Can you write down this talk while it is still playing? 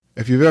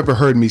If you've ever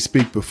heard me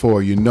speak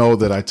before, you know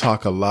that I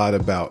talk a lot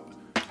about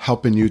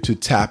helping you to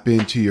tap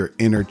into your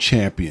inner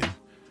champion.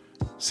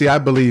 See, I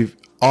believe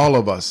all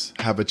of us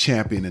have a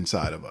champion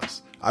inside of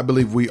us. I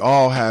believe we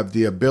all have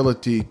the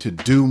ability to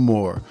do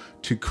more,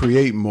 to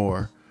create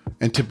more,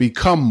 and to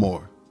become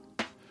more.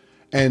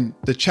 And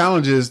the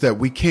challenge is that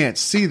we can't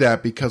see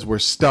that because we're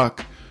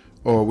stuck,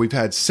 or we've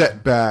had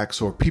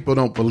setbacks, or people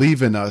don't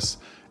believe in us,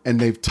 and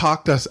they've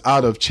talked us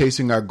out of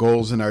chasing our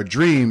goals and our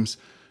dreams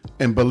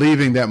and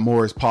believing that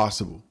more is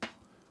possible.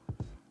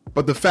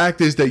 But the fact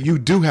is that you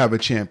do have a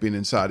champion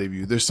inside of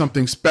you. There's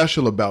something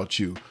special about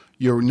you.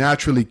 You're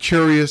naturally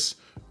curious,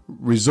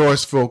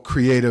 resourceful,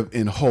 creative,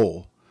 and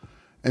whole.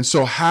 And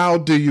so how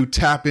do you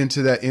tap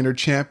into that inner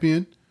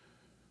champion?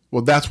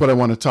 Well, that's what I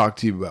want to talk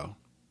to you about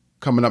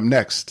coming up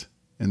next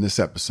in this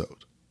episode.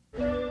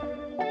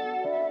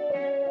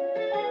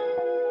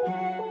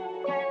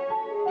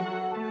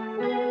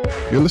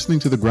 You're listening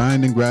to the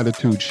Grind and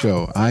Gratitude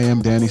Show. I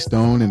am Danny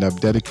Stone, and I've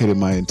dedicated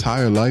my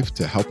entire life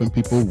to helping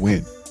people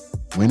win.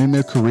 Win in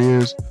their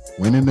careers,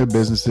 win in their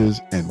businesses,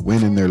 and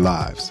win in their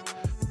lives.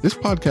 This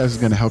podcast is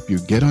going to help you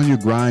get on your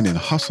grind and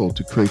hustle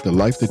to create the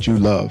life that you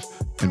love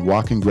and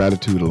walk in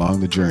gratitude along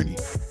the journey.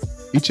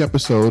 Each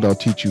episode, I'll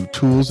teach you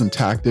tools and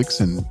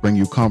tactics and bring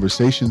you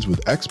conversations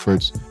with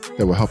experts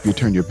that will help you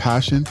turn your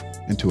passion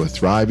into a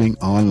thriving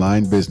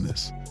online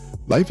business.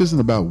 Life isn't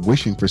about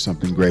wishing for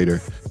something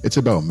greater. It's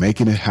about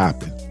making it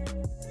happen.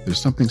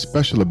 There's something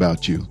special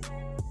about you.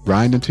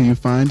 Grind until you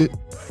find it.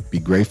 Be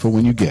grateful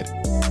when you get it.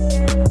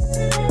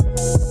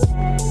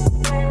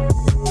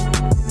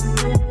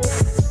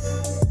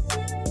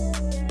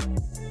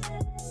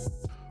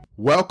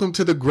 Welcome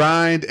to the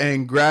Grind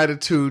and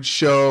Gratitude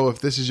Show.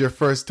 If this is your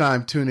first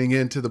time tuning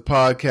into the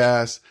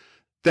podcast,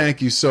 thank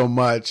you so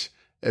much.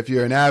 If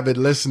you're an avid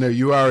listener,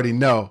 you already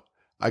know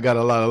I got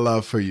a lot of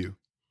love for you.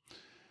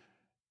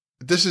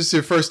 If this is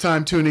your first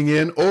time tuning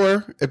in,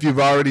 or if you've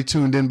already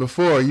tuned in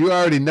before, you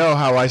already know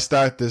how I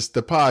start the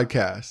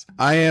podcast.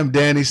 I am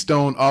Danny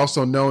Stone,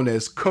 also known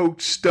as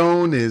Coach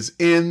Stone is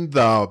in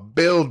the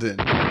building.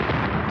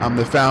 I'm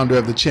the founder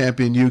of the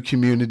Champion U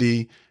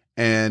community,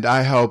 and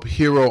I help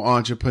hero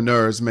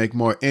entrepreneurs make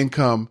more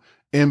income,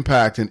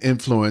 impact, and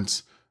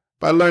influence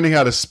by learning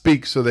how to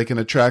speak so they can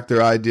attract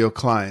their ideal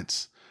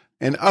clients,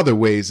 and other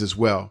ways as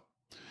well.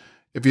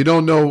 If you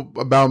don't know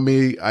about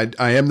me, I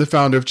am the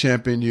founder of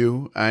Champion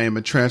U. I am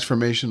a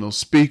transformational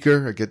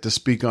speaker. I get to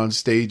speak on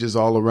stages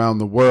all around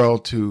the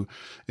world to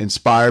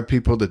inspire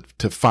people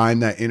to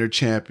find that inner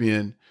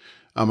champion.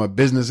 I'm a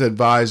business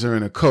advisor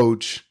and a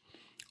coach.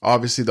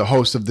 Obviously, the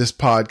host of this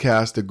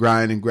podcast, The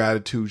Grind and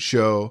Gratitude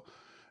Show,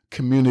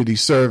 community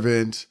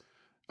servant,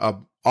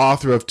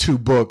 author of 2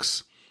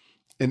 books.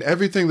 And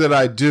everything that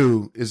I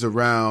do is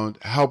around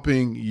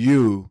helping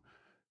you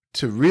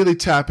to really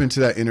tap into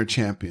that inner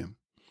champion.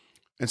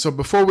 And so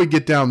before we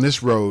get down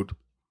this road,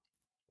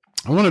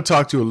 I want to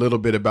talk to you a little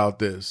bit about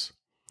this.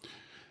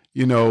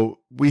 You know,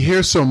 we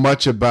hear so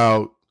much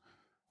about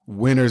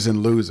winners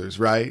and losers,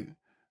 right?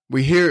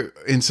 We hear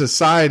in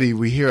society,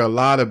 we hear a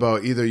lot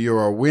about either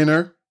you're a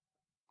winner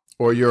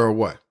or you're a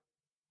what?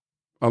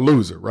 A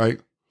loser, right?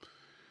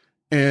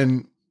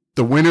 And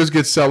the winners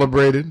get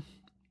celebrated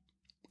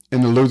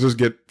and the losers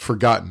get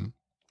forgotten.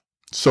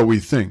 So we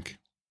think.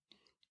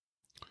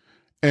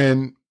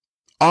 And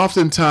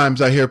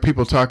oftentimes I hear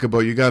people talk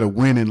about you got to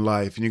win in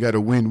life and you got to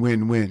win,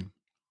 win, win.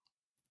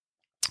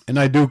 And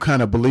I do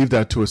kind of believe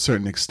that to a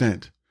certain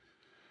extent.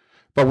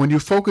 But when you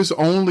focus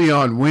only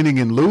on winning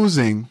and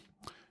losing,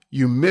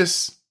 you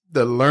miss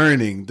the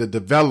learning, the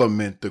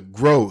development, the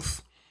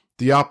growth,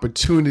 the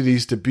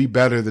opportunities to be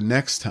better the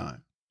next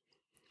time.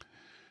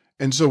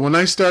 And so when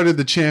I started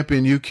the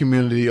Champion U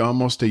community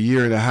almost a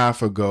year and a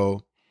half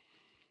ago,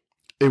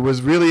 it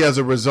was really as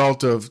a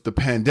result of the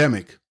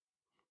pandemic.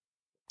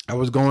 I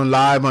was going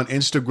live on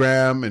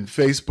Instagram and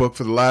Facebook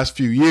for the last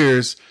few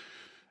years,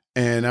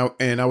 and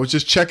I was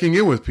just checking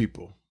in with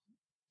people.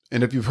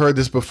 And if you've heard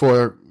this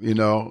before, you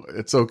know,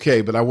 it's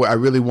okay, but I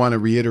really want to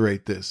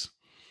reiterate this.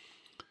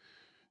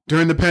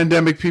 During the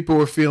pandemic, people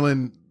were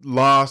feeling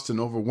lost and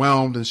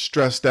overwhelmed and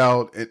stressed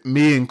out,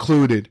 me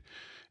included.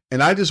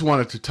 And I just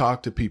wanted to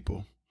talk to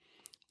people.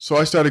 So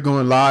I started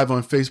going live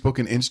on Facebook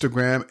and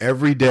Instagram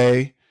every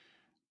day,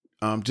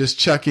 just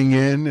checking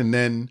in. And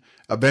then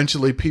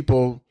eventually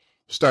people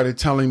started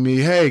telling me,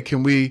 hey,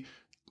 can we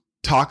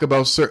talk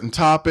about certain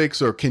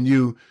topics, or can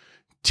you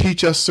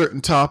teach us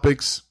certain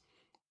topics?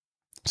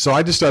 So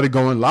I just started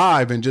going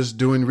live and just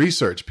doing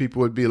research.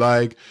 People would be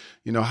like,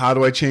 you know, how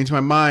do I change my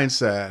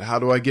mindset? How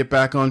do I get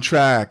back on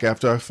track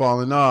after I've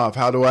fallen off?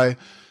 How do I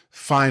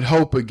find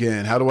hope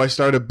again? How do I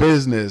start a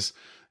business?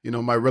 You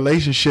know, my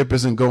relationship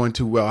isn't going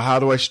too well. How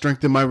do I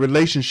strengthen my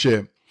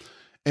relationship?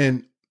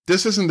 And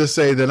this isn't to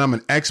say that I'm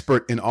an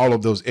expert in all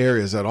of those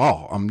areas at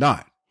all. I'm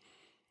not.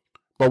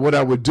 But what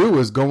I would do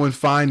is go and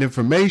find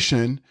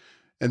information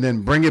and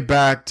then bring it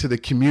back to the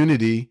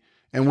community,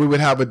 and we would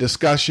have a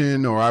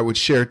discussion, or I would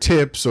share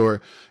tips,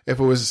 or if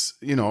it was,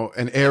 you know,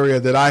 an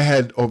area that I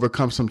had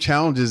overcome some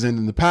challenges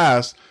in the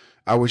past,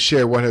 I would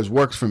share what has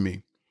worked for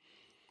me.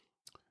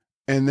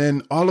 And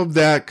then all of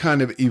that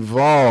kind of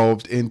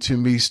evolved into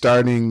me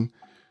starting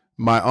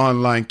my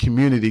online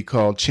community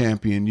called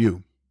Champion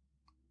You.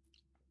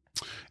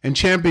 And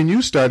Champion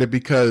You started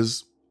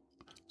because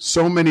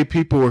so many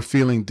people were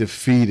feeling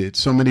defeated.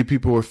 So many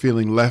people were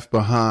feeling left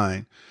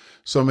behind.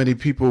 So many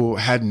people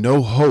had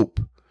no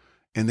hope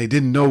and they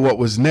didn't know what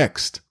was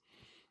next.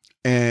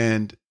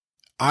 And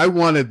I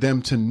wanted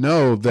them to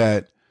know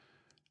that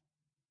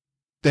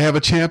they have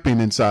a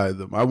champion inside of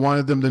them. I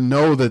wanted them to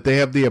know that they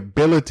have the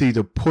ability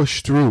to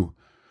push through,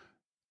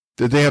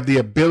 that they have the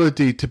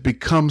ability to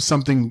become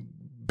something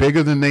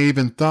bigger than they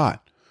even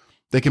thought.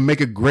 They can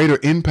make a greater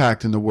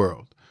impact in the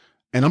world.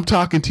 And I'm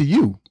talking to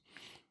you.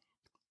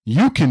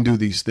 You can do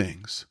these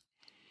things.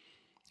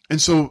 And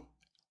so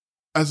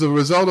as a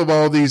result of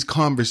all these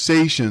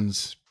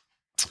conversations,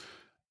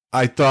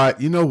 I thought,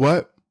 you know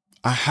what?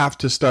 I have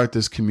to start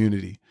this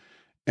community.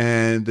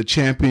 And the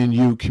Champion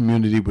You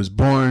community was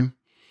born.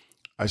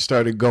 I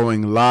started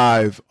going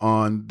live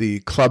on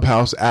the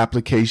Clubhouse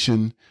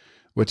application,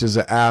 which is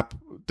an app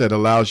that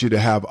allows you to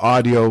have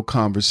audio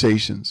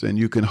conversations, and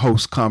you can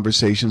host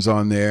conversations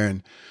on there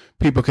and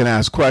people can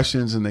ask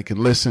questions and they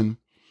can listen.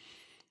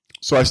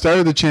 So I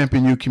started the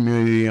Champion You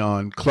community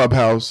on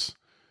Clubhouse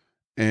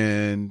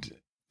and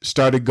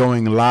started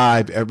going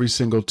live every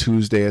single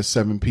Tuesday at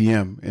 7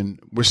 p.m. And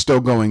we're still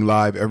going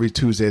live every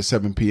Tuesday at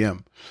 7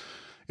 p.m.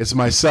 It's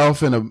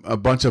myself and a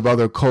bunch of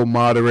other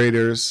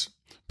co-moderators,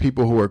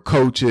 people who are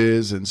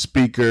coaches and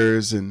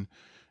speakers and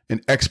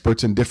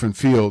experts in different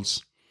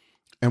fields.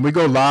 And we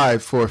go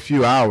live for a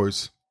few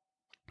hours.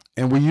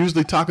 And we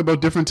usually talk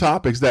about different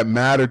topics that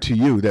matter to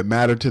you, that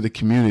matter to the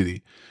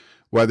community,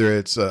 whether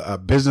it's a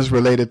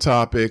business-related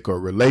topic or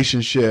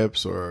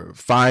relationships or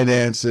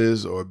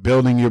finances or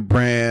building your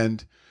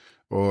brand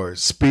or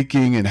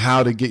speaking and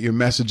how to get your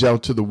message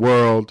out to the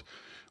world.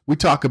 We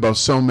talk about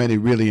so many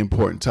really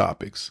important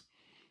topics.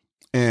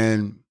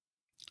 And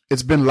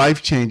it's been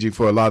life-changing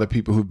for a lot of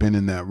people who've been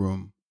in that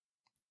room.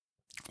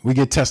 We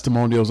get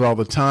testimonials all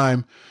the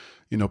time.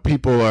 You know,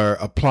 people are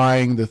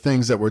applying the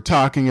things that we're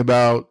talking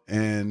about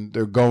and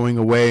they're going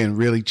away and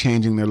really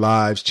changing their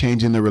lives,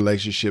 changing their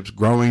relationships,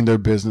 growing their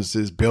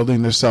businesses,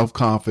 building their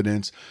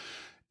self-confidence,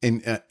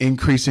 and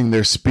increasing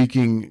their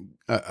speaking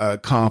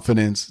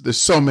confidence.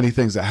 There's so many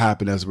things that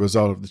happen as a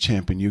result of the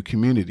Champion You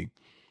community.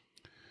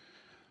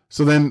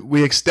 So then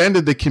we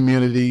extended the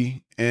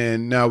community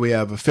and now we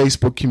have a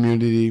Facebook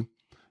community.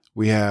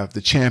 We have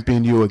the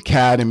Champion You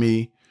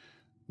Academy,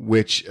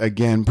 which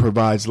again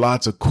provides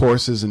lots of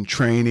courses and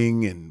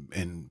training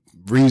and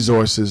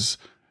resources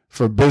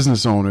for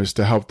business owners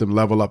to help them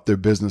level up their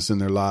business and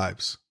their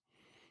lives.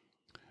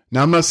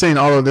 Now, I'm not saying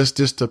all of this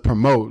just to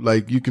promote.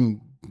 Like, you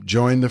can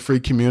join the free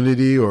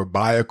community or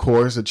buy a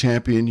course at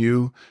Champion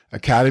You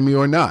Academy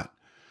or not.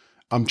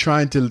 I'm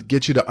trying to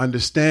get you to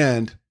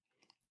understand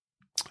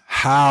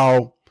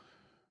how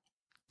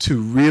to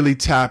really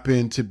tap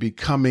into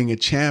becoming a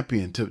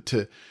champion,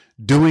 to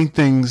doing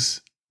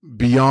things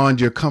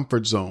beyond your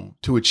comfort zone,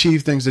 to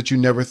achieve things that you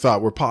never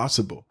thought were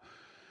possible.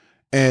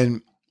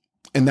 And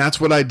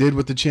that's what I did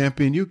with the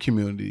Champion You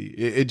community.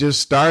 It just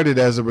started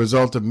as a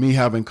result of me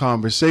having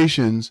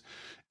conversations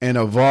and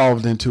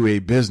evolved into a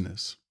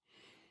business.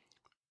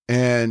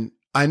 And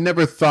I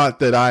never thought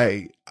that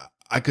I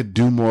could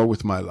do more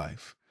with my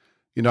life.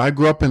 You know, I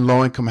grew up in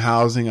low-income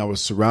housing. I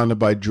was surrounded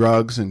by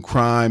drugs and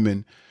crime,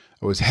 and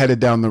I was headed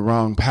down the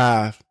wrong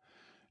path,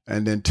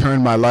 and then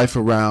turned my life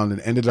around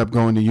and ended up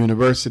going to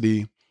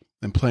university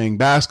and playing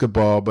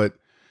basketball. But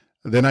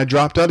then I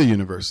dropped out of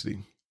university.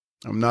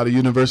 I'm not a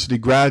university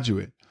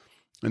graduate.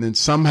 And then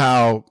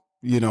somehow,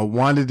 you know,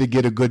 wanted to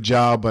get a good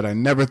job, but I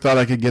never thought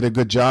I could get a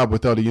good job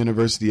without a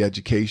university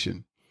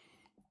education.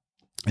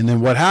 And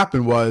then what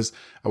happened was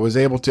I was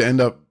able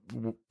to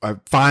I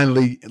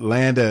finally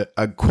land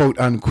a quote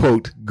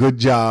unquote good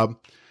job,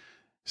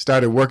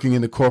 started working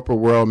in the corporate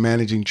world,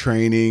 managing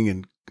training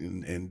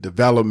and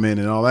development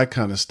and all that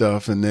kind of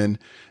stuff. And then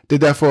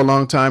did that for a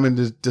long time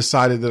and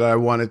decided that I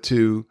wanted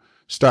to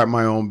start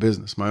my own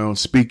business, my own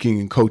speaking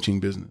and coaching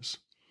business.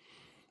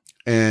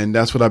 And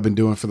that's what I've been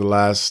doing for the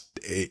last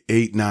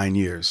 8-9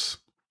 years.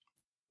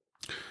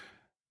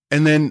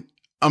 And then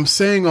I'm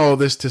saying all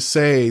this to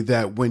say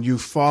that when you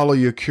follow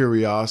your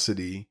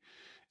curiosity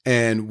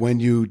and when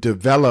you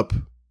develop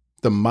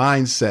the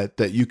mindset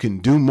that you can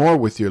do more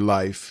with your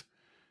life,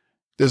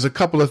 there's a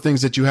couple of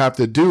things that you have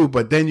to do,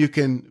 but then you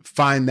can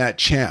find that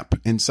champ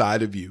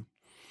inside of you.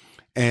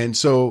 And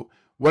so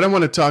what I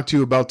want to talk to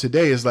you about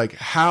today is like,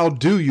 how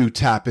do you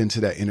tap into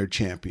that inner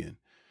champion?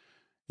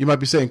 You might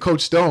be saying,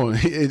 Coach Stone,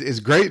 it's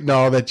great and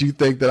all that you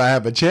think that I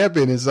have a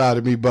champion inside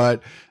of me,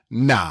 but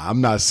nah, I'm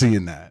not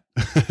seeing that.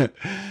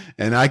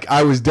 And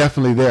I was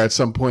definitely there at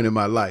some point in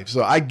my life.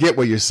 So I get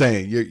what you're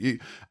saying.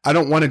 I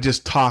don't want to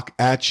just talk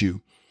at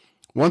you.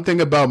 One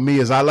thing about me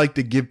is I like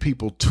to give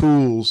people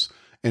tools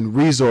and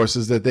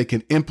resources that they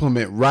can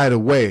implement right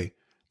away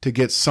to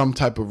get some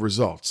type of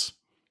results.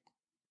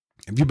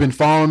 If you've been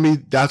following me,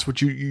 that's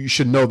what you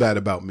should know that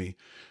about me.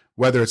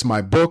 Whether it's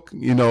my book,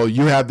 you know,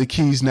 You Have the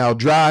Keys Now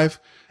Drive.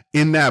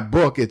 In that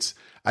book,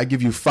 I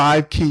give you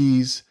 5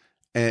 keys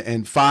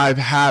and 5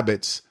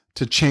 habits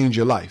to change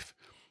your life.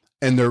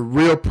 And they're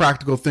real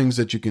practical things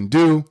that you can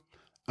do.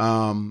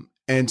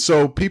 And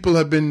so people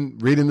have been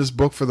reading this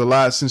book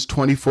since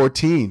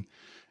 2014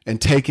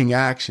 and taking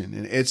action.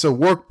 And it's a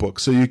workbook.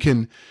 So you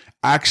can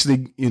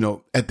actually,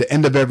 at the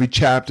end of every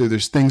chapter,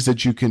 there's things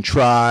that you can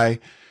try.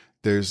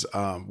 There's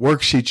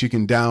worksheets you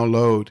can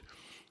download.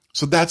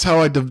 So that's how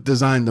I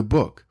designed the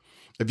book.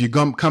 If you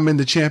come in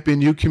the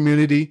Champion U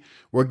community,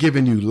 we're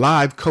giving you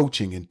live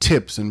coaching and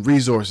tips and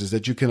resources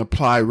that you can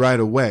apply right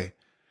away.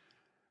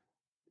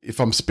 If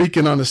I'm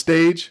speaking on a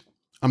stage,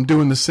 I'm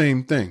doing the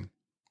same thing.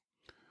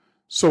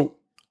 So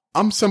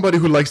I'm somebody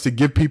who likes to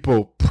give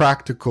people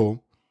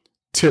practical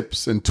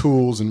tips and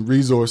tools and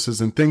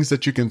resources and things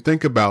that you can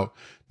think about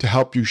to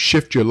help you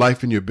shift your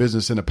life and your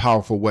business in a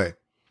powerful way.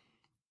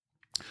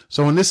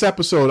 So in this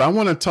episode, I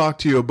want to talk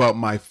to you about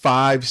my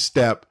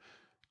 5-step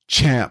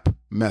C.H.A.M.P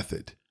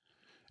method.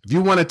 If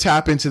you want to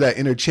tap into that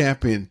inner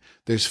champion,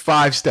 there's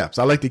 5 steps.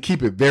 I like to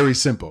keep it very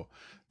simple.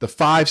 The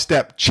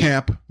 5-step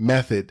C.H.A.M.P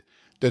method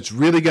that's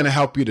really going to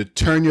help you to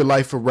turn your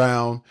life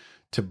around,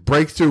 to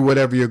break through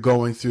whatever you're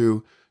going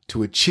through,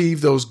 to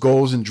achieve those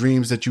goals and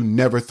dreams that you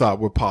never thought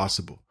were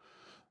possible.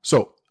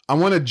 So I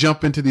want to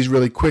jump into these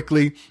really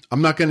quickly.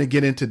 I'm not going to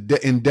get into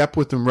in depth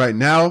with them right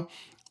now.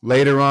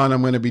 Later on,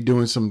 I'm going to be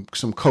doing some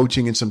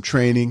coaching and some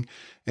training,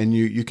 and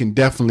you can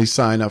definitely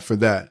sign up for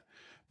that.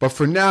 But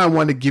for now, I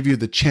want to give you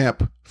the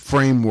C.H.A.M.P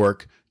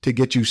framework to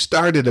get you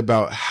started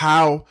about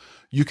how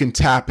you can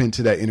tap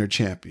into that inner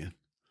champion.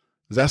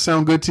 Does that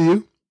sound good to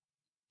you?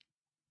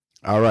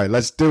 All right,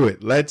 let's do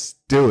it.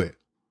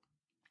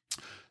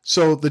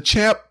 So the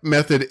C.H.A.M.P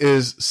method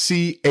is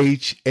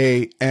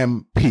C.H.A.M.P.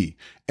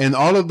 And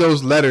all of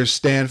those letters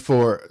stand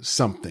for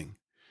something.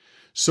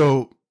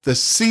 So the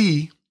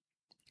C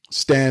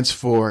stands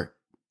for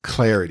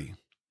clarity.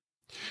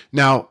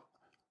 Now,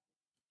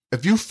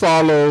 if you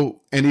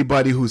follow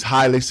anybody who's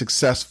highly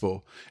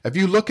successful, if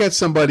you look at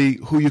somebody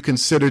who you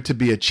consider to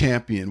be a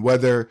champion,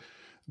 whether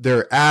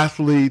they're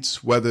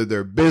athletes, whether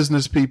they're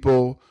business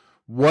people,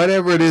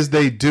 whatever it is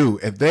they do,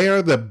 if they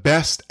are the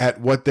best at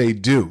what they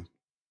do,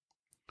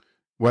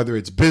 whether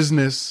it's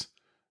business,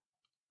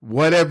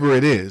 whatever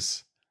it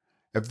is,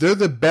 if they're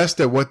the best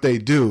at what they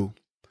do,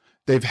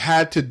 they've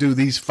had to do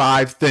these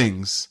 5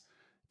 things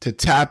to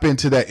tap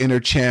into that inner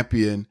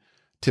champion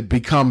to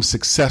become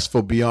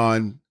successful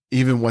beyond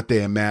even what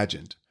they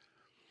imagined.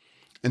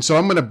 And so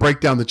I'm going to break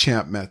down the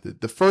C.H.A.M.P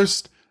method. The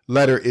first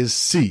letter is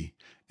C,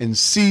 and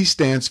C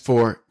stands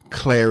for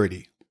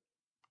clarity.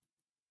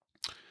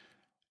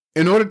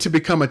 In order to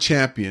become a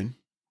champion,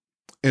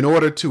 in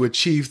order to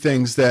achieve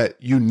things that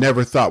you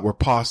never thought were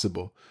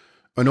possible,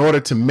 in order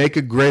to make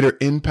a greater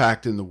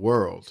impact in the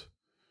world,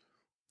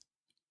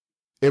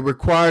 it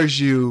requires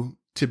you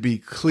to be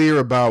clear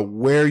about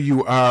where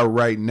you are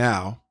right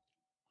now,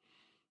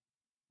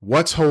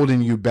 what's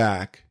holding you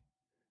back,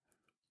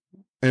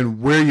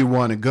 and where you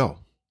want to go.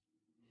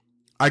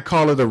 I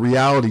call it a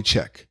reality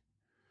check.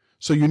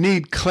 So you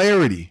need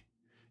clarity.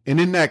 And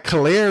in that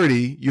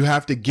clarity, you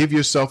have to give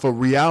yourself a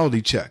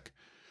reality check.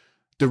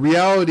 The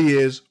reality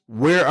is,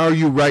 where are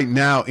you right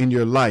now in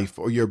your life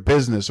or your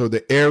business or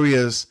the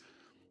areas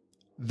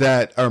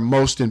that are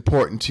most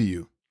important to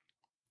you?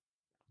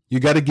 You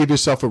got to give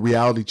yourself a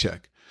reality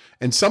check.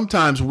 And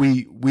sometimes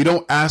we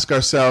don't ask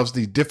ourselves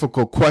these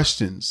difficult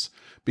questions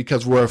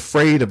because we're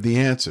afraid of the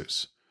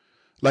answers.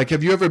 Like,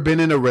 have you ever been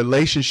in a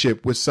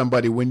relationship with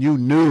somebody when you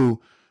knew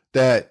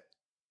that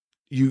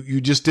you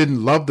just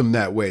didn't love them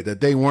that way,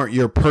 that they weren't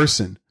your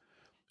person,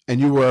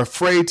 and you were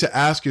afraid to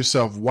ask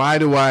yourself, why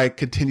do I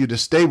continue to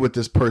stay with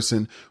this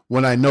person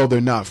when I know they're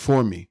not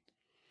for me?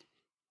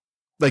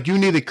 Like, you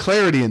needed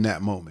clarity in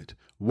that moment.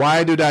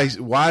 Why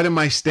am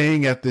I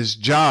staying at this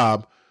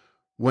job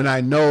when I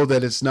know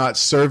that it's not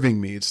serving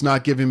me? It's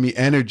not giving me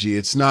energy.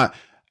 It's not,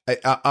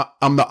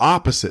 I'm the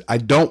opposite. I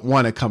don't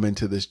want to come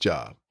into this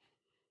job.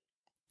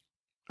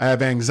 I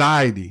have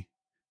anxiety.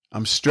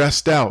 I'm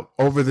stressed out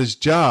over this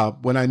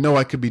job when I know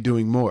I could be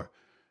doing more.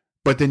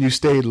 But then you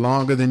stayed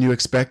longer than you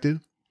expected.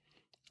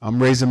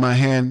 I'm raising my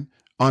hand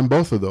on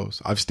both of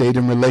those. I've stayed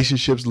in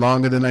relationships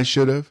longer than I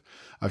should have.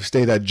 I've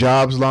stayed at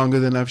jobs longer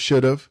than I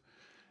should have.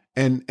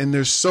 And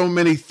there's so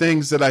many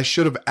things that I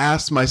should have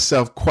asked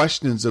myself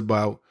questions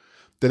about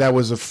that I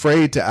was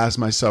afraid to ask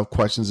myself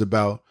questions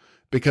about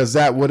because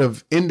that would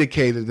have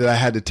indicated that I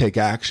had to take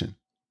action.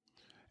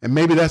 And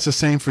maybe that's the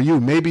same for you.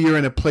 Maybe you're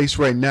in a place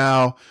right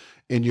now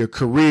in your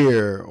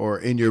career or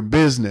in your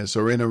business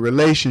or in a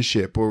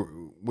relationship or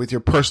with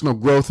your personal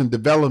growth and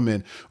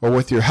development or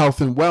with your health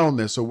and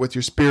wellness or with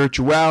your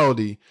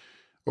spirituality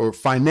or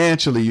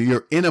financially.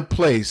 You're in a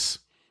place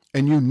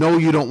and you know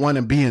you don't want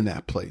to be in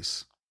that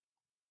place.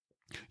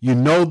 You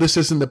know this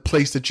isn't the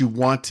place that you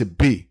want to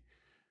be,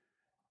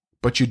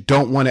 but you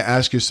don't want to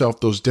ask yourself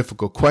those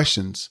difficult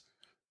questions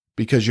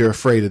because you're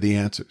afraid of the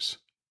answers.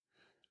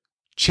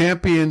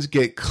 Champions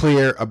get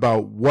clear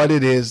about what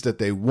it is that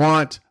they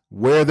want,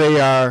 where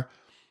they are,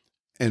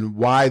 and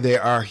why they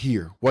are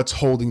here. What's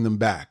holding them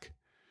back?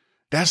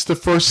 That's the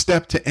first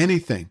step to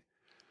anything.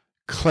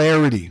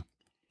 clarity.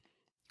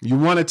 You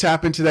want to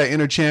tap into that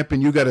inner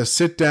champion, you got to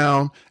sit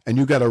down and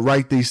you got to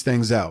write these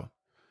things out.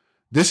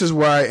 This is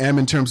where I am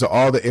in terms of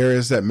all the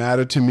areas that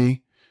matter to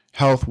me: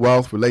 health,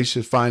 wealth,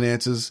 relationships,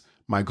 finances,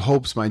 my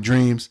hopes, my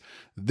dreams.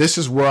 This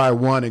is where I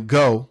want to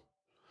go.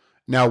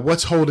 Now,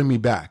 what's holding me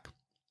back?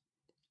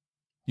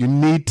 You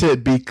need to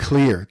be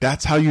clear.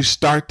 That's how you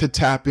start to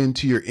tap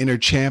into your inner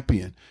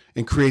champion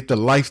and create the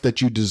life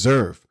that you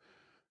deserve.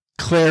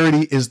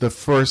 Clarity is the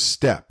first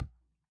step.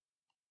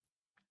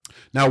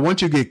 Now,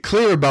 once you get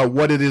clear about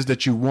what it is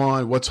that you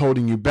want, what's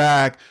holding you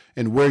back,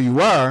 and where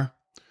you are,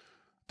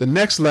 the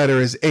next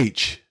letter is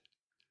H,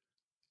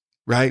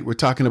 right? We're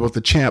talking about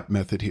the C.H.A.M.P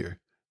method here,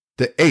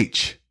 the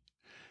H.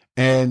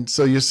 And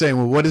so you're saying,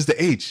 well, what is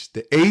the H?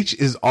 The H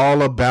is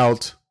all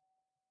about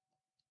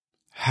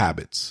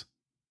habits.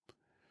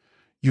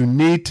 You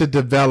need to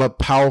develop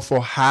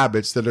powerful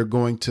habits that are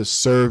going to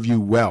serve you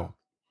well.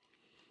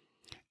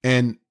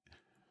 And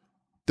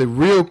the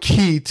real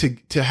key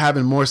to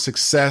having more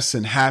success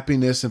and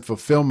happiness and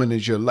fulfillment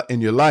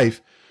in your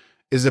life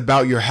is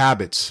about your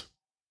habits.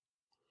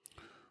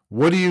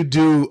 What do you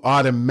do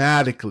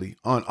automatically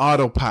on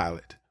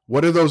autopilot?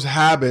 What are those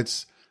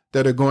habits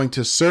that are going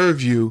to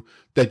serve you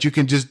that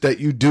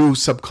you do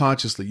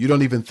subconsciously? You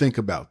don't even think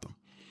about them.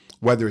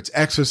 Whether it's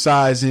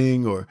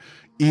exercising or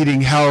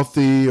eating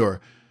healthy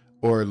or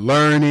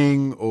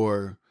learning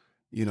or,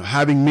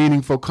 having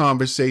meaningful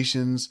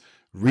conversations,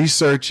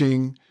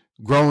 researching,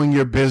 growing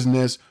your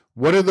business.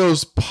 What are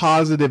those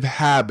positive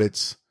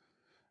habits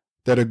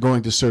that are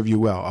going to serve you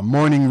well? A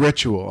morning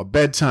ritual, a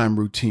bedtime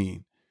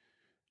routine.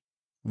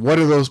 What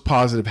are those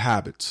positive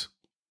habits?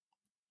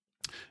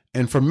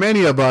 And for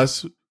many of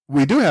us,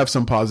 we do have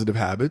some positive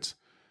habits,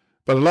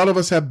 but a lot of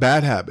us have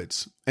bad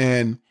habits.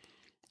 And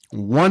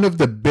one of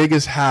the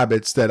biggest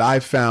habits that I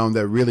found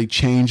that really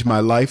changed my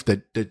life,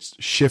 that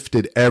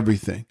shifted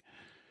everything,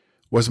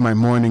 was my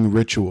morning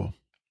ritual.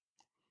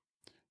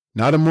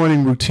 Not a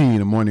morning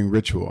routine, a morning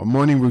ritual. A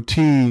morning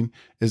routine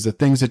is the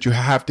things that you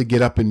have to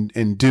get up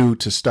and do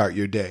to start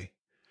your day.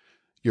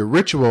 Your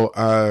ritual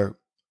are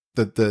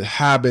the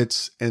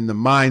habits and the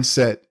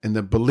mindset and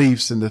the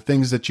beliefs and the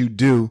things that you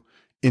do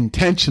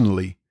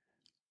intentionally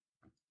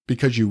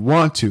because you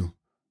want to,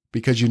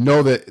 because you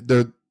know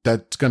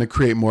that's going to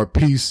create more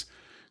peace,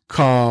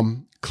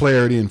 calm,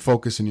 clarity, and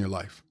focus in your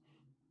life.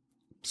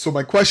 So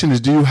my question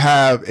is, do you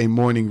have a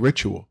morning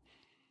ritual?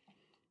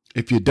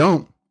 If you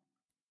don't,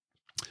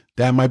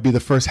 that might be the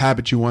first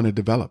habit you want to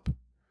develop.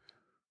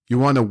 You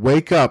want to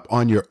wake up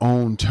on your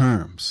own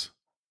terms.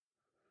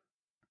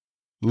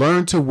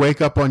 Learn to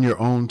wake up on your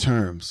own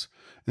terms.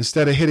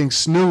 Instead of hitting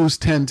snooze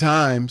 10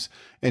 times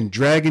and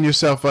dragging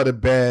yourself out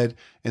of bed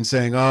and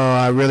saying, oh,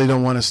 I really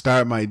don't want to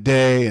start my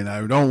day and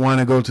I don't want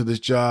to go to this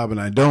job and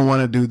I don't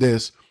want to do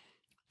this.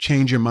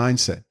 Change your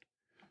mindset.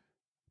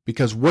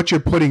 Because what you're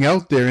putting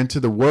out there into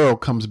the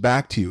world comes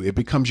back to you. It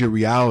becomes your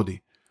reality.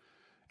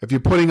 If you're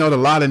putting out a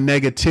lot of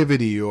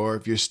negativity, or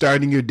if you're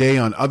starting your day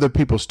on other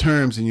people's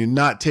terms and you're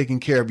not taking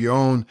care of your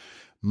own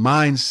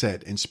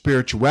mindset and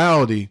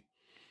spirituality,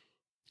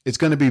 it's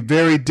going to be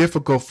very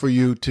difficult for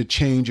you to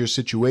change your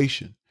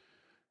situation.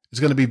 It's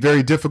going to be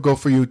very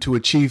difficult for you to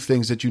achieve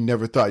things that you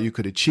never thought you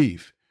could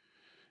achieve.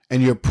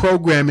 And you're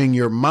programming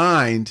your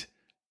mind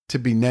to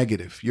be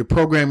negative. You're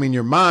programming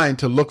your mind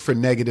to look for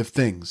negative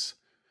things.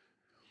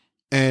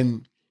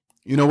 And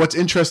what's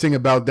interesting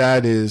about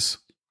that is,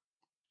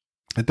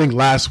 I think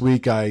last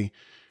week I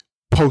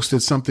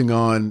posted something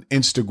on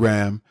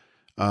Instagram.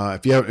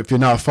 If you're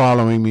not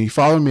following me,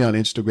 follow me on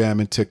Instagram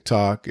and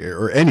TikTok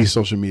or any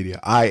social media.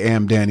 I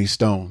am Danny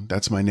Stone.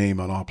 That's my name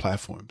on all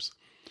platforms.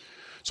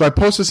 So I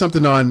posted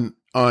something on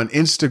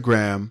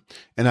Instagram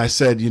and I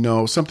said,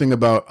 something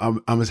about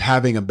I was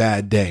having a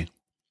bad day.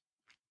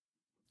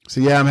 So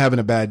yeah, I'm having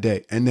a bad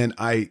day. And then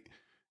I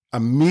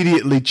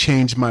immediately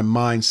changed my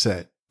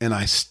mindset and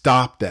I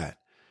stopped that.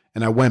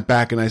 And I went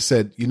back and I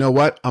said, you know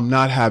what? I'm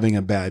not having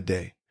a bad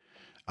day.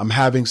 I'm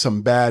having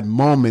some bad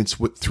moments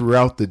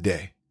throughout the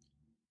day.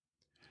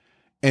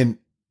 And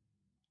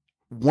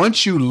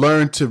once you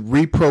learn to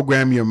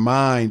reprogram your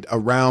mind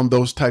around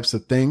those types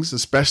of things,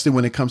 especially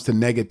when it comes to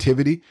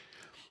negativity,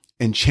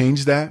 and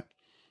change that,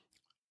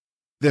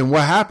 then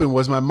what happened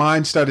was my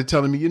mind started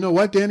telling me, you know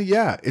what, Danny?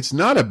 Yeah, it's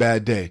not a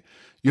bad day.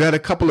 You had a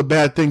couple of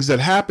bad things that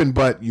happened,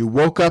 but you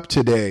woke up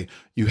today.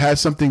 You had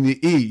something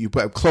to eat. You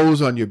have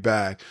clothes on your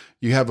back.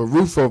 You have a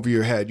roof over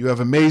your head. You have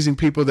amazing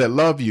people that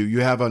love you. You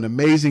have an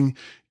amazing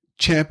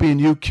champion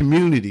you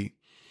community.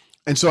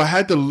 And so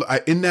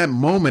in that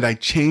moment, I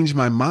changed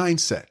my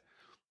mindset.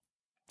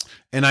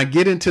 And I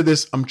get into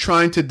this, I'm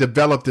trying to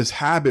develop this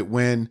habit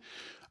when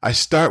I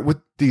start with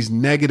these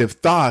negative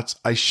thoughts,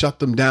 I shut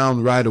them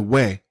down right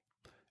away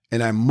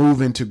and I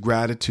move into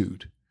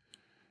gratitude.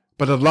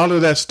 But a lot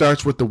of that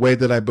starts with the way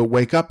that I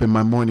wake up in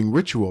my morning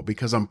ritual,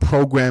 because I'm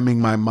programming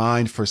my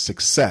mind for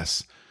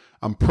success.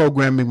 I'm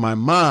programming my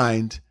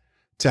mind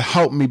to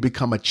help me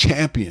become a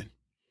champion,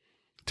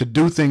 to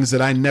do things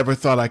that I never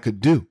thought I could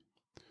do.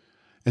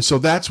 And so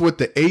that's what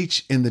the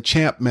H in the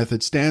CHAMP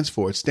method stands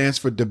for. It stands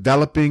for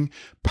developing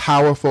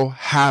powerful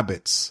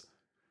habits.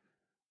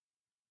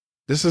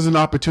 This is an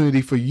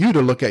opportunity for you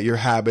to look at your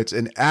habits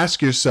and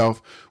ask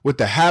yourself, with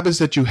the habits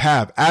that you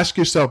have, ask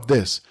yourself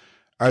this: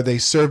 are they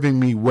serving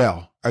me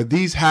well?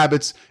 Is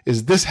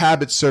this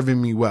habit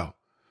serving me well?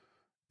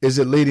 Is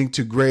it leading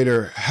to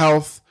greater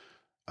health?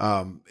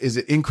 Is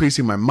it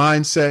increasing my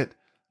mindset?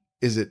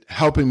 Is it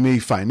helping me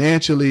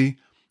financially?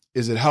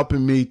 Is it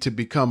helping me to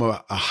become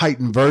a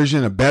heightened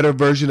version, a better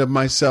version of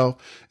myself?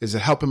 Is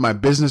it helping my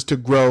business to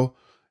grow?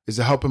 Is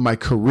it helping my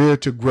career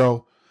to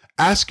grow?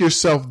 Ask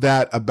yourself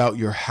that about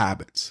your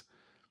habits.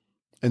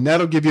 And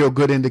that'll give you a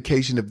good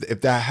indication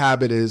if that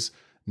habit is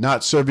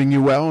not serving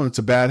you well and it's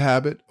a bad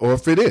habit, or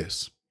if it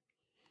is.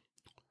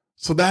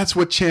 So that's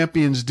what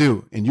champions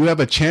do. And you have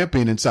a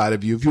champion inside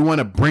of you. If you want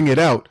to bring it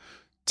out,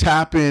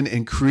 tap in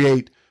and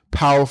create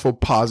powerful,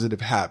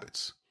 positive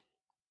habits.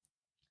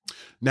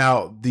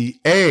 Now, the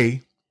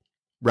A,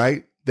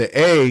 right? The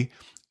A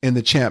in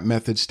the CHAMP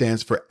method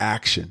stands for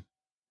action.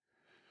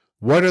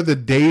 What are the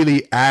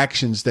daily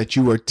actions that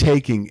you are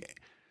taking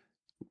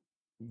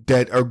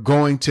that are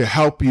going to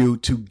help you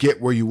to get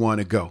where you want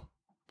to go?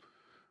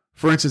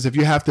 For instance, if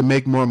you have to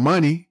make more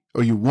money,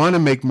 or you want to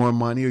make more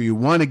money, or you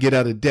want to get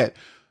out of debt,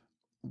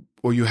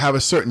 or you have a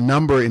certain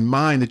number in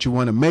mind that you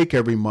want to make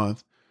every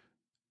month,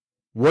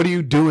 what are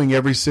you doing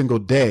every single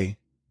day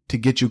to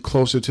get you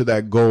closer to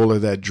that goal or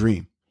that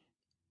dream?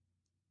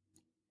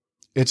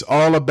 It's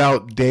all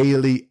about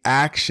daily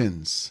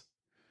actions.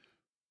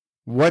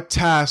 What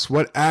tasks,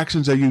 what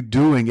actions are you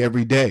doing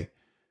every day?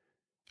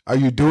 Are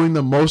you doing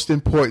the most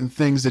important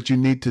things that you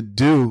need to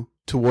do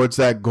towards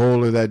that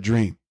goal or that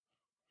dream?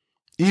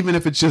 Even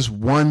if it's just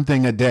one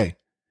thing a day,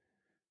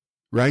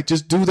 right?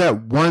 Just do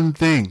that one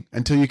thing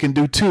until you can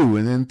do 2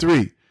 and then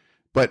 3.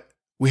 But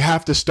we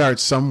have to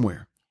start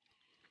somewhere.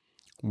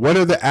 What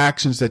are the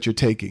actions that you're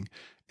taking?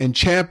 And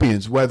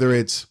champions, whether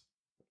it's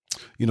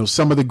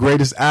some of the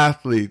greatest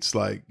athletes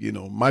like,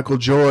 Michael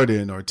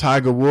Jordan or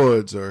Tiger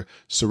Woods or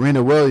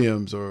Serena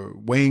Williams or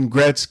Wayne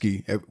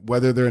Gretzky,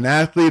 whether they're an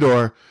athlete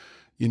or,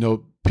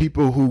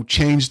 people who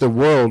change the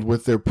world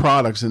with their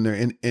products and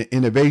their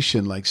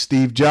innovation, like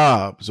Steve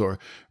Jobs or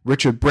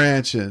Richard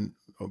Branson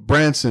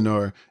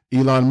or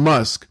Elon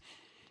Musk,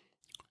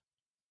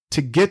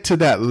 to get to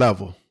that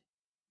level,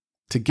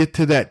 to get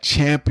to that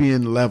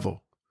champion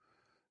level,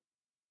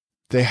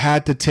 they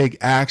had to take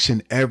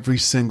action every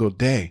single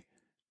day.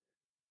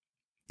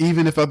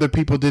 Even if other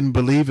people didn't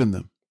believe in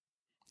them,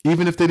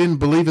 even if they didn't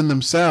believe in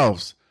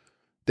themselves,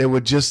 they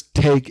would just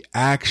take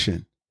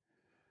action.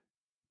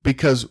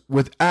 Because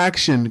with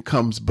action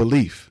comes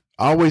belief.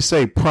 I always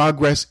say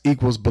progress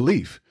equals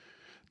belief.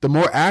 The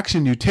more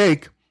action you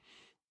take,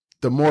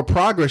 the more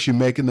progress you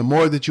make, and the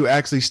more that you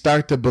actually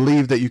start to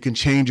believe that you can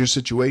change your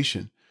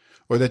situation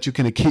or that you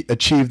can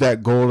achieve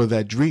that goal or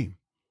that dream.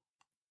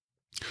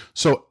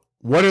 So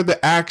what are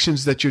the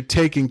actions that you're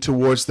taking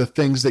towards the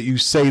things that you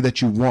say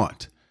that you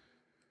want?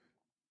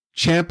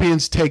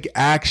 Champions take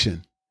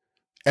action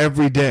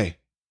every day.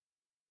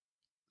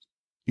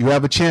 You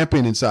have a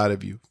champion inside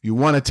of you. You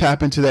want to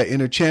tap into that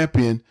inner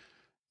champion.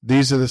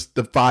 These are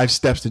the 5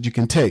 steps that you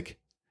can take.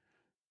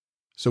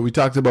 So we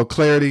talked about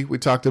clarity. We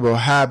talked about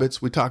habits.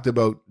 We talked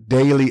about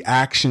daily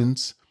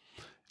actions.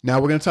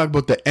 Now we're going to talk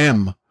about the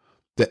M.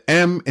 The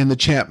M in the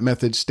CHAMP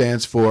method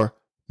stands for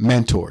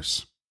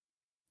mentors.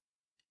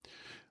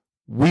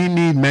 We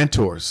need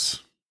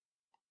mentors.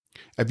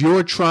 If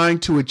you're trying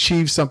to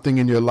achieve something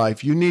in your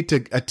life, you need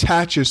to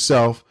attach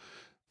yourself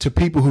to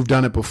people who've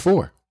done it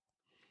before.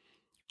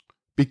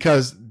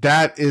 Because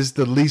that is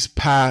the least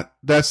path,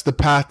 that's the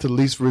path to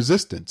least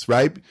resistance,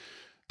 right?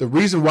 The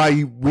reason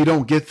why we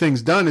don't get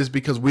things done is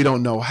because we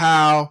don't know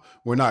how,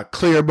 we're not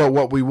clear about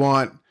what we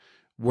want,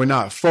 we're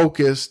not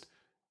focused,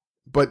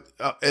 but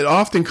it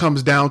often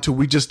comes down to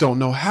we just don't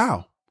know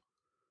how.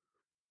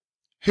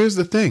 Here's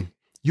the thing.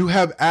 You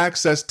have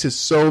access to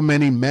so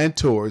many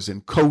mentors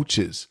and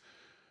coaches.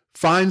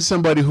 Find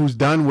somebody who's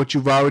done what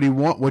you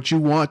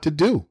want to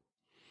do.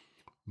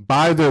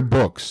 Buy their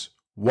books,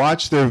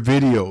 watch their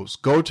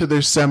videos, go to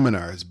their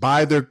seminars,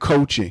 buy their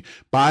coaching,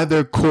 buy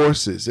their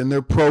courses and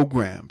their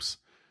programs.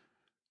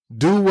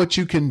 Do what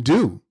you can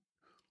do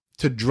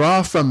to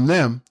draw from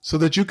them so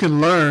that you can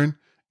learn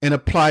and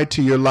apply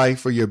to your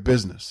life or your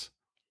business.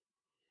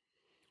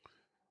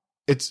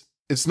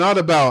 It's not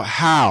about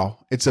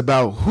how, it's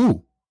about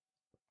who.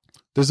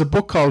 There's a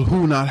book called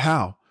Who, Not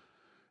How.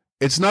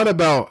 It's not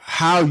about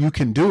how you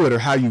can do it or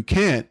how you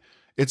can't.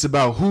 It's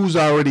about who's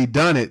already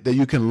done it that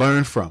you can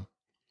learn from.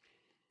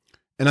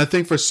 And I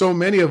think for so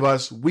many of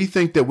us, we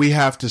think that we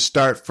have to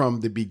start from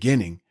the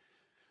beginning.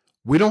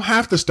 We don't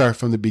have to start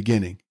from the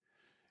beginning.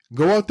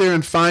 Go out there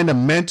and find a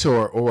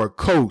mentor or a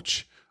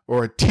coach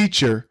or a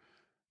teacher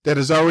that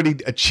has already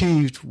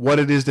achieved what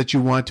it is that you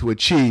want to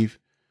achieve.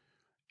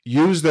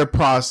 Use their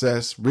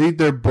process, read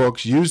their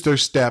books, use their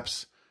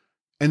steps,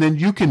 and then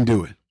you can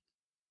do it.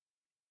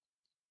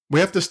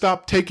 We have to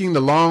stop taking the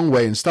long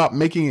way and stop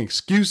making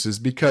excuses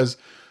because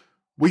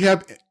we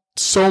have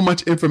so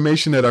much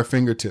information at our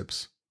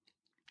fingertips.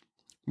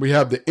 We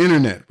have the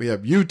internet. We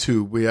have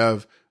YouTube. We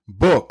have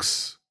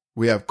books.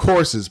 We have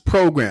courses,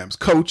 programs,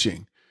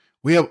 coaching.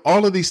 We have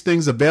all of these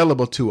things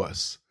available to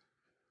us.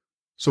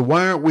 So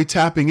why aren't we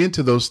tapping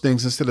into those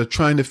things instead of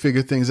trying to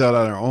figure things out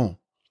on our own?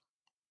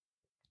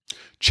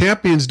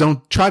 Champions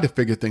don't try to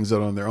figure things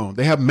out on their own.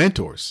 They have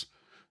mentors.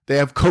 They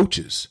have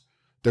coaches.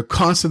 They're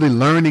constantly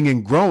learning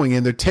and growing,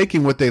 and they're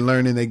taking what they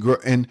learn and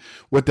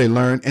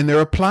they're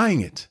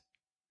applying it.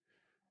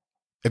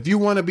 If you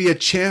want to be a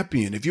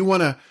champion, if you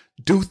want to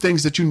do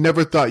things that you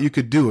never thought you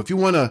could do, if you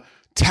want to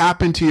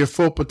tap into your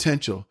full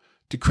potential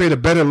to create a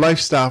better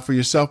lifestyle for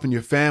yourself and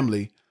your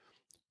family,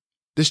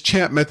 this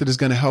C.H.A.M.P. method is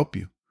going to help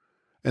you.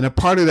 And a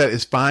part of that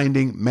is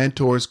finding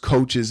mentors,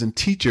 coaches, and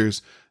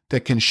teachers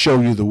that can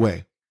show you the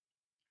way.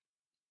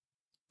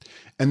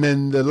 And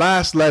then the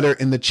last letter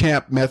in the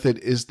C.H.A.M.P. method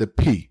is the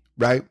P,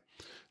 right?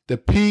 The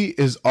P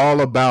is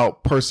all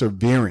about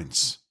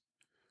perseverance.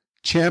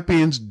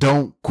 Champions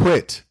don't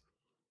quit.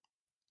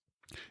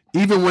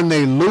 Even when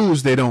they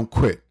lose, they don't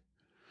quit.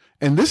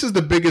 And this is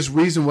the biggest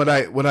reason what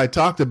I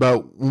talked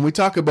about. When we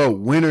talk about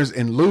winners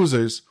and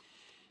losers,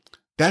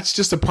 that's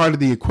just a part of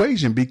the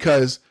equation,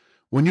 because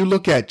when you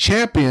look at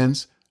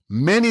champions,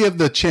 many of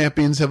the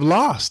champions have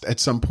lost at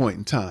some point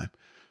in time.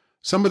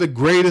 Some of the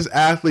greatest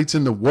athletes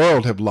in the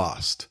world have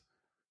lost.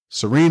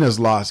 Serena's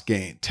lost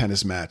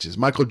tennis matches.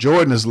 Michael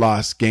Jordan has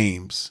lost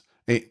games.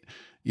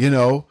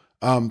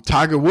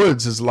 Tiger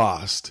Woods has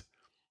lost.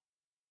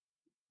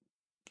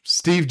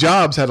 Steve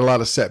Jobs had a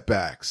lot of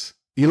setbacks.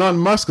 Elon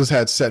Musk has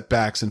had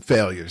setbacks and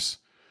failures.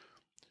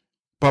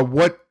 But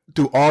what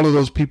do all of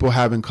those people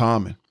have in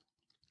common?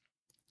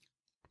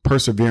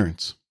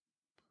 Perseverance.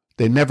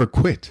 They never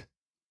quit.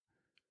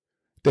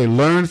 They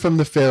learn from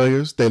the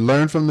failures. They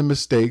learn from the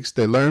mistakes.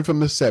 They learn from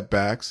the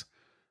setbacks.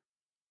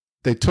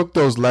 They took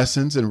those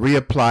lessons and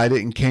reapplied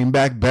it and came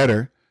back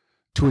better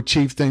to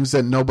achieve things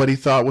that nobody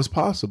thought was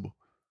possible.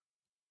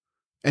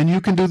 And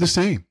you can do the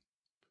same.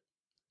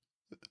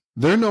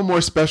 They're no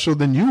more special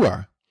than you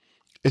are.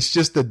 It's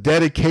just the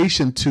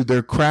dedication to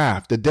their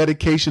craft, the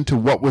dedication to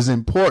what was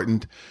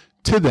important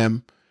to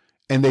them,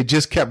 and they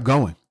just kept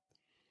going.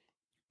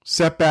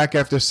 Setback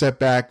after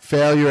setback,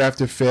 failure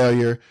after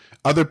failure,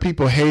 other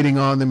people hating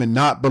on them and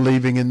not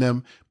believing in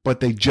them,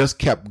 but they just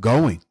kept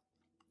going.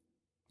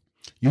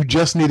 You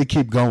just need to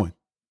keep going.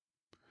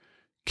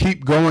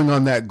 Keep going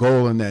on that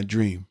goal and that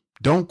dream.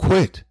 Don't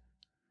quit.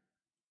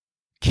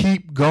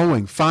 Keep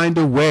going. Find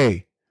a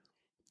way.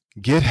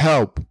 Get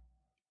help.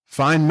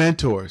 Find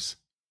mentors.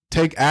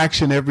 Take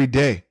action every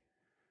day.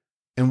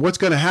 And what's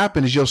going to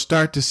happen is you'll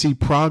start to see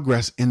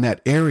progress in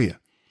that area.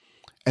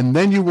 And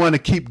then you want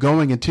to keep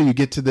going until you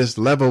get to this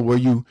level where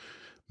you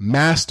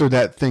master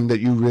that thing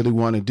that you really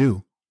want to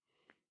do,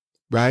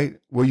 right?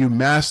 Where you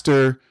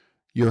master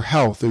your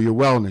health or your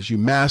wellness. You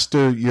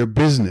master your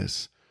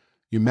business.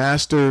 You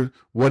master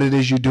what it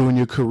is you do in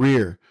your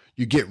career.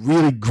 You get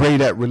really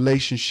great at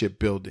relationship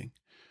building.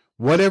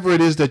 Whatever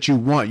it is that you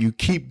want, you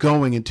keep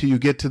going until you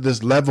get to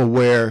this level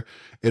where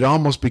it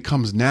almost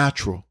becomes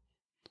natural.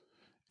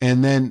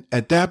 And then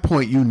at that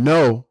point, you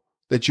know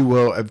that you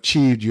will have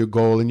achieved your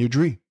goal and your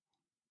dream.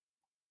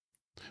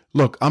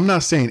 Look, I'm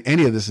not saying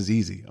any of this is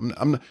easy.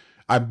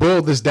 I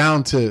boiled this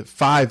down to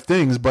 5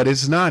 things, but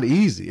it's not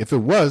easy. If it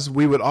was,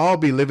 we would all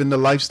be living the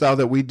lifestyle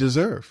that we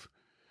deserve.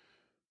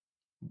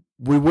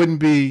 We wouldn't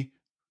be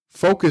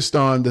focused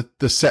on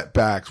the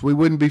setbacks. We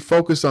wouldn't be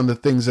focused on the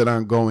things that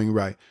aren't going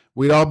right.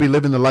 We'd all be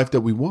living the life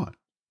that we want.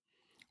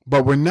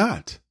 But we're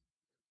not.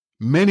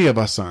 Many of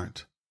us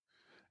aren't.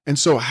 And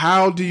so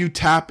how do you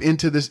tap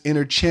into this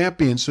inner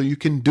champion so you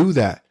can do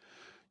that?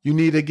 You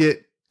need to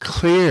get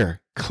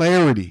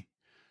clarity.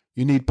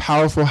 You need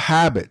powerful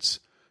habits.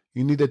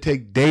 You need to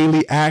take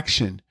daily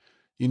action.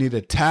 You need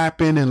to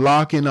tap in and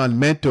lock in on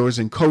mentors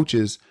and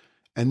coaches.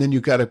 And then you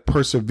got to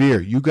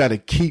persevere. You got to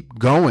keep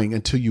going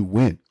until you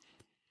win.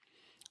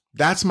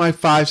 That's my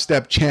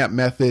 5-step C.H.A.M.P.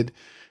 method.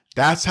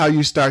 That's how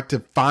you start to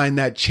find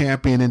that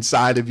champion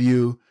inside of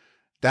you.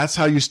 That's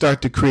how you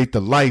start to create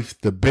the life,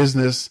 the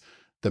business,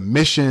 the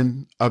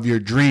mission of your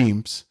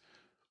dreams.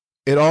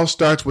 It all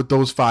starts with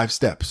those 5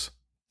 steps.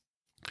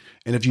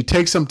 And if you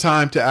take some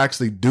time to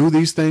actually do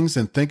these things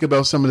and think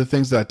about some of the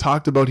things that I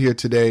talked about here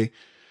today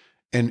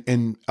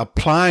and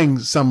applying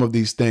some of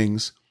these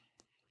things,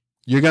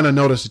 you're going to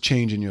notice a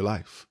change in your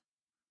life.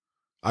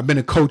 I've been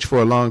a coach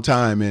for a long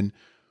time, and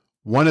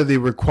one of the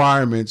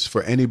requirements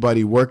for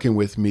anybody working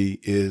with me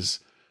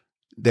is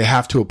they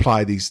have to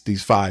apply these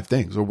 5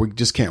 things, or we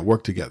just can't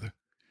work together.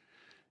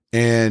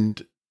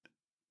 And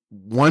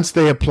once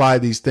they apply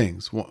these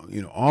things,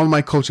 all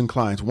my coaching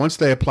clients, once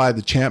they apply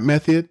the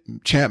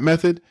C.H.A.M.P.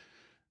 method,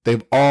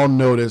 they've all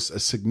noticed a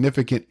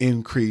significant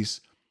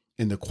increase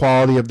in the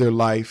quality of their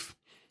life,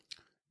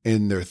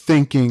 in their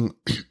thinking,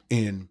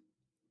 in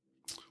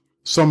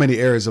so many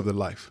areas of their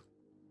life.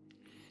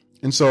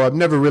 And so I've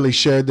never really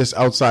shared this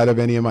outside of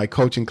any of my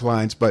coaching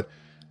clients, but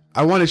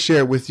I want to share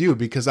it with you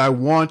because I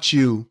want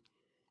you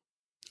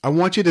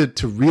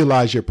to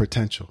realize your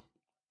potential.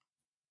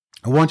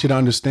 I want you to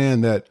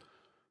understand that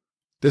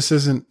This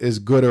isn't as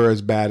good or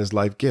as bad as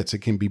life gets. It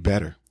can be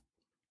better.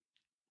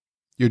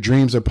 Your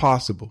dreams are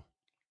possible.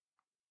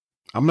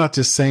 I'm not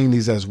just saying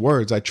these as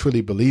words. I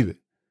truly believe it.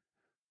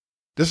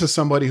 This is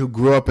somebody who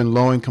grew up in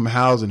low-income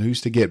housing, who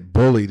used to get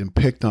bullied and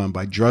picked on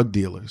by drug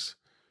dealers,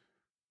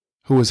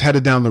 who was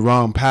headed down the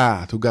wrong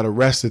path, who got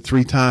arrested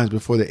 3 times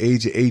before the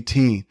age of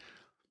 18.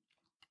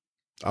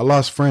 I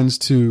lost friends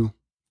to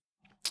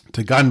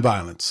gun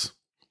violence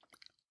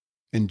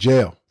in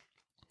jail.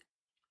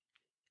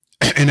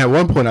 And at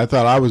one point, I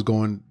thought I was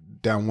going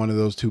down one of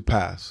those 2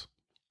 paths.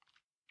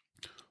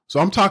 So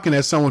I'm talking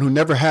as someone who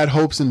never had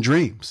hopes and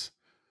dreams,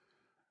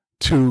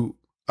 to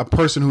a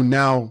person who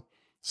now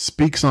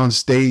speaks on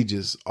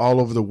stages all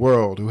over the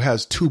world, who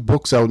has 2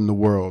 books out in the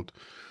world,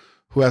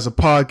 who has a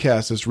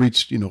podcast that's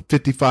reached,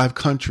 55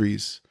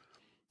 countries,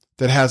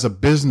 that has a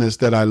business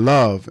that I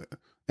love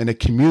and a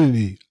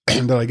community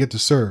that I get to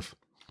serve.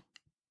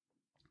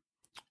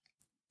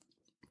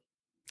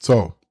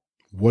 So,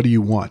 what do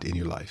you want in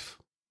your life?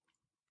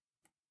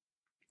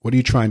 What are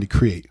you trying to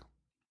create?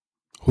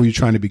 Who are you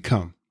trying to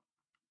become?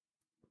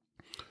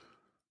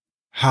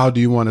 How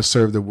do you want to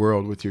serve the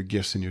world with your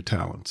gifts and your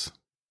talents?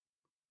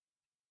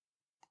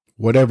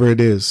 Whatever it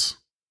is,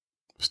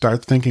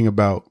 start thinking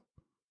about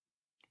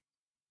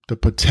the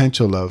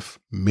potential of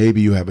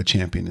maybe you have a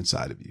champion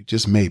inside of you.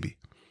 Just maybe.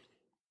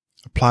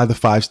 Apply the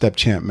 5-step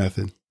C.H.A.M.P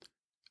method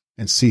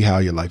and see how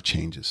your life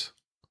changes.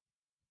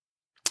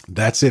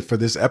 That's it for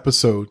this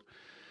episode.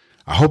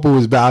 I hope it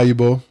was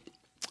valuable.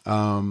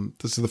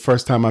 This is the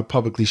first time I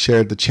publicly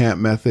shared the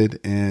C.H.A.M.P method,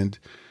 and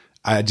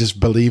I just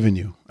believe in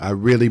you. I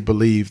really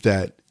believe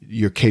that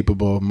you're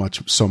capable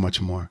of so much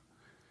more.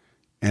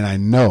 And I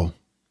know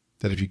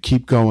that if you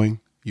keep going,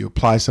 you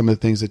apply some of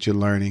the things that you're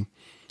learning,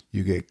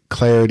 you get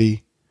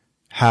clarity,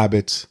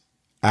 habits,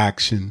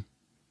 action,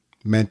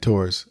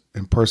 mentors,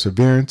 and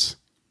perseverance,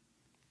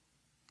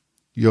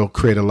 you'll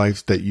create a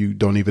life that you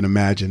don't even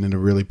imagine in a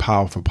really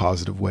powerful,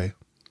 positive way.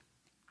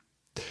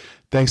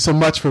 Thanks so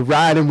much for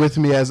riding with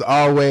me as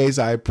always.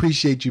 I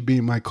appreciate you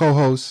being my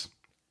co-host.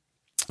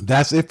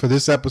 That's it for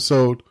this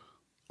episode.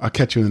 I'll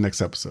catch you in the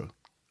next episode.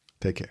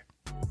 Take care.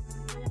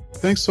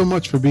 Thanks so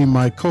much for being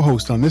my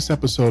co-host on this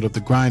episode of the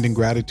Grind and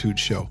Gratitude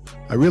Show.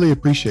 I really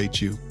appreciate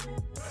you.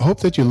 I hope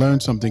that you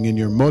learned something and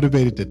you're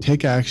motivated to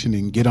take action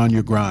and get on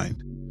your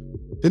grind.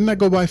 Didn't that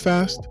go by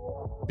fast?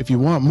 If you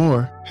want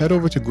more, head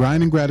over to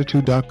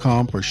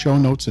grindandgratitude.com for show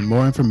notes and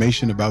more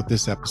information about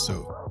this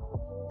episode.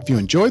 If you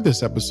enjoyed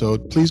this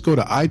episode, please go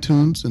to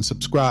iTunes and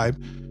subscribe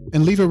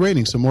and leave a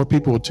rating so more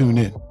people will tune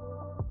in.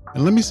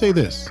 And let me say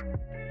this,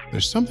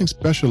 there's something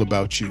special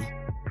about you.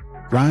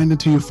 Grind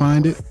until you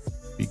find it.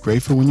 Be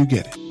grateful when you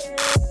get it.